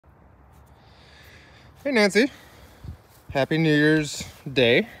Hey Nancy, happy New Year's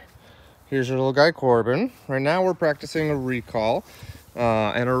Day. Here's your little guy Corbin. Right now we're practicing a recall.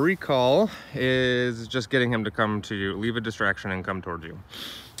 And a recall is just getting him to come to you, leave a distraction and come towards you.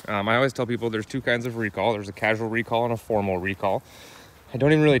 I always tell people there's two kinds of recall. There's a casual recall and a formal recall. I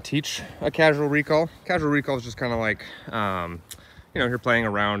don't even really teach a casual recall. Casual recall is just kind of like, you're playing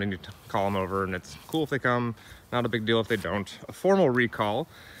around and you call them over and it's cool if they come, not a big deal if they don't. A formal recall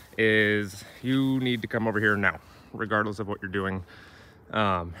is you need to come over here now, regardless of what you're doing,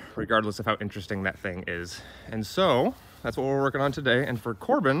 regardless of how interesting that thing is. And so that's what we're working on today. And for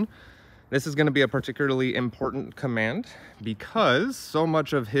Corbin, this is going to be a particularly important command because so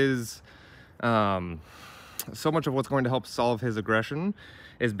much of his, so much of what's going to help solve his aggression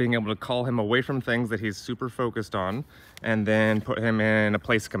is being able to call him away from things that he's super focused on and then put him in a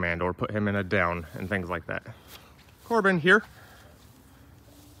place command or put him in a down and things like that. Corbin, here.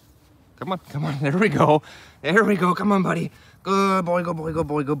 Come on, there we go. There we go, come on, buddy. Good boy, good boy, good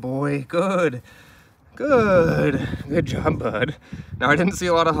boy, good boy. Good job, bud. Now, I didn't see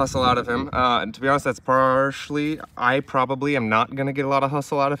a lot of hustle out of him. And to be honest, that's partially, I probably am not gonna get a lot of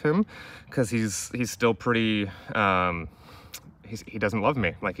hustle out of him because he's still pretty, he doesn't love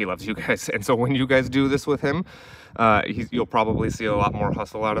me like he loves you guys. And so when you guys do this with him, you'll probably see a lot more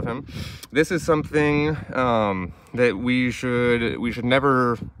hustle out of him. This is something that we should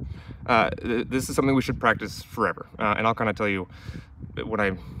never, this is something we should practice forever. And I'll kind of tell you when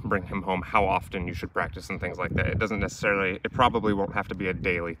I bring him home how often you should practice and things like that. It doesn't necessarily, it probably won't have to be a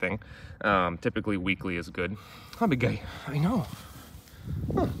daily thing. Typically weekly is good. Oh, big guy, I know.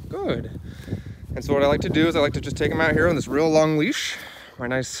 Oh, good. And so what I like to do is I like to just take him out here on this real long leash, my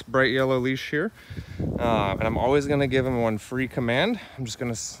nice bright yellow leash here. And I'm always gonna give him one free command. I'm just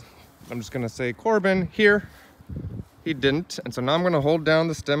gonna say, Corbin, here. He didn't, and so now I'm gonna hold down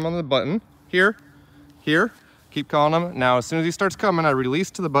the stem on the button. Here, here, keep calling him. Now, as soon as he starts coming, I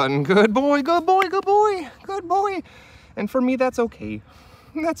release to the button. Good boy, good boy, good boy, good boy. And for me, that's okay.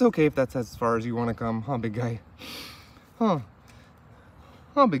 That's okay if that's as far as you wanna come, huh, big guy? Huh,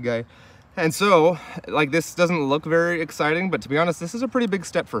 big guy. And so, like, this doesn't look very exciting, but to be honest, this is a pretty big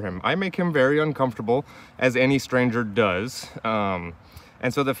step for him. I make him very uncomfortable, as any stranger does.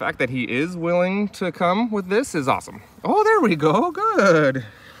 And so the fact that he is willing to come with this is awesome. Oh, there we go, good. You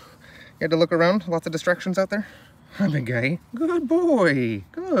had to look around, lots of distractions out there? Hi, big guy, good boy,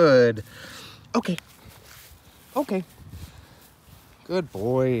 good. Okay, okay, good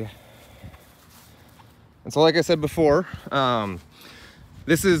boy. And so like I said before,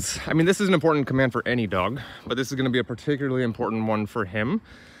 this is an important command for any dog, but this is gonna be a particularly important one for him.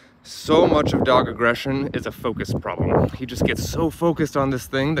 So much of dog aggression is a focus problem. He just gets so focused on this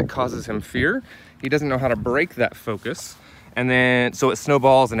thing that causes him fear. He doesn't know how to break that focus. And then, so it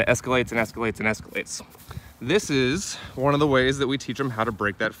snowballs and it escalates and escalates and escalates. This is one of the ways that we teach him how to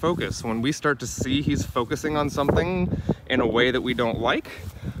break that focus. When we start to see he's focusing on something in a way that we don't like,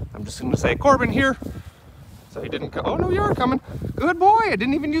 I'm just gonna say, Corbin, here. So he didn't come. Oh no, you are coming. Good boy, I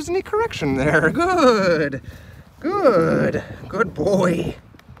didn't even use any correction there. Good, good, good boy.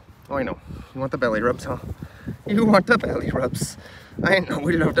 Oh, I know. You want the belly rubs, huh? You want the belly rubs. I know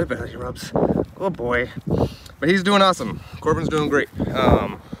we love the belly rubs. Good boy. But he's doing awesome. Corbin's doing great.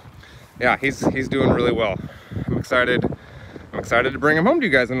 Yeah, he's doing really well. I'm excited to bring him home to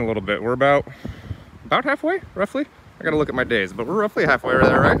you guys in a little bit. We're about halfway, roughly. I gotta look at my days, but we're roughly halfway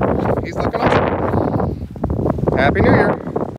there, right? He's looking awesome. Happy New Year.